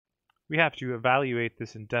we have to evaluate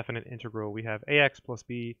this indefinite integral. We have ax plus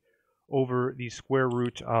b over the square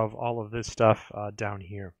root of all of this stuff down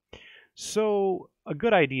here. So a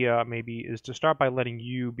good idea maybe is to start by letting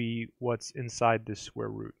u be what's inside this square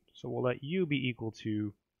root. So we'll let u be equal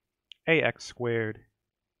to ax squared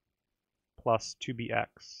plus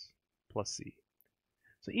 2bx plus c.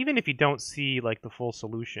 So even if you don't see like the full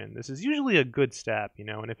solution, this is usually a good step,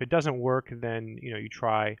 and if it doesn't work, then you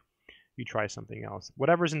try something else.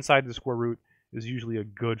 Whatever's inside the square root is usually a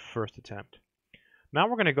good first attempt. Now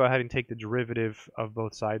we're going to go ahead and take the derivative of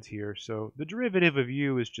both sides here. So the derivative of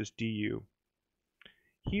u is just du.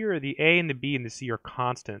 Here the a and the b and the c are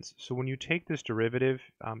constants. So when you take this derivative,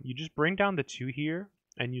 you just bring down the 2 here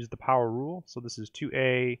and use the power rule. So this is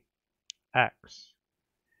 2ax.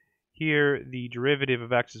 Here the derivative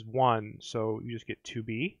of x is 1, so you just get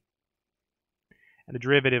 2b. And the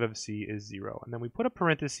derivative of c is 0. And then we put a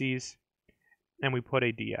parentheses and we put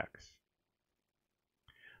a dx.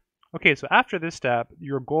 Okay, so after this step,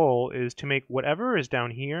 your goal is to make whatever is down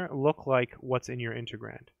here look like what's in your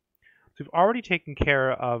integrand. So we've already taken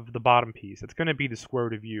care of the bottom piece. It's going to be the square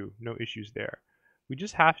root of u, no issues there. We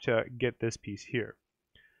just have to get this piece here.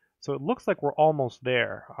 So it looks like we're almost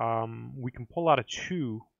there. We can pull out a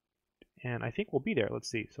 2, and I think we'll be there. Let's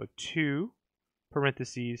see. So 2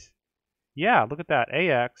 parentheses. Yeah, look at that.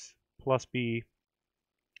 Ax plus b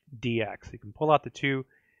dx. You can pull out the 2,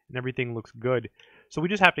 and everything looks good. So we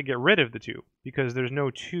just have to get rid of the 2 because there's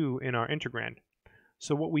no 2 in our integrand.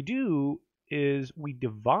 So what we do is we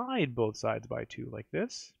divide both sides by 2 like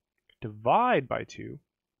this. Divide by 2.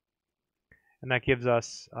 And that gives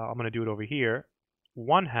us, I'm going to do it over here,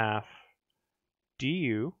 1/2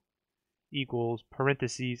 du equals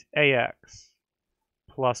parentheses ax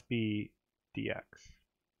plus b dx.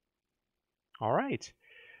 All right.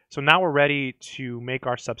 So now we're ready to make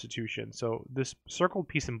our substitution. So this circled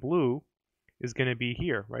piece in blue is going to be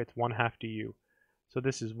here, right? It's 1/2 du. So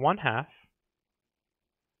this is 1/2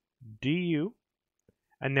 du,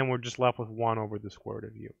 and then we're just left with 1 over the square root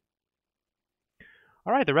of u.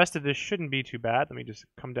 All right, the rest of this shouldn't be too bad. Let me just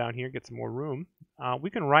come down here, get some more room. We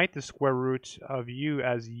can write the square root of u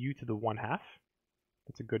as u to the 1/2.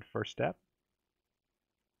 That's a good first step.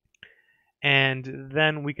 And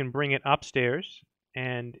then we can bring it upstairs,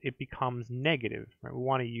 and it becomes negative. Right? We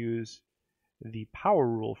want to use the power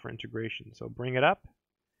rule for integration. So bring it up,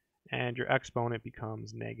 and your exponent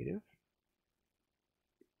becomes negative.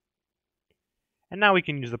 And now we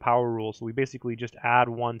can use the power rule. So we basically just add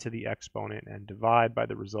 1 to the exponent and divide by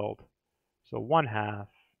the result. So 1/2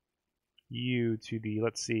 u to the,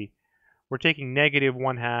 let's see, we're taking negative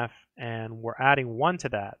 1/2 and we're adding 1 to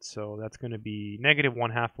that. So that's going to be negative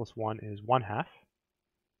 1/2 plus 1 is 1/2.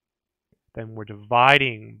 Then we're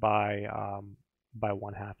dividing by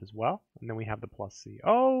 1/2 as well. And then we have the plus c.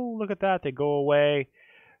 Oh, look at that. They go away.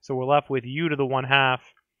 So we're left with u to the 1/2.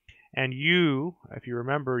 And u, if you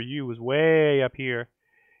remember, u was way up here.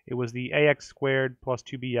 It was the ax squared plus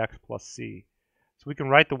 2bx plus c. So we can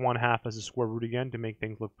write the 1/2 as a square root again to make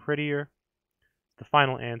things look prettier. The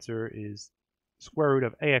final answer is square root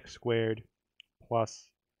of ax squared plus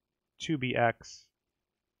 2bx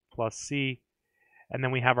plus c. And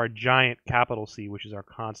then we have our giant capital C, which is our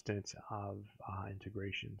constant of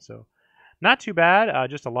integration. So not too bad,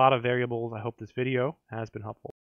 just a lot of variables. I hope this video has been helpful.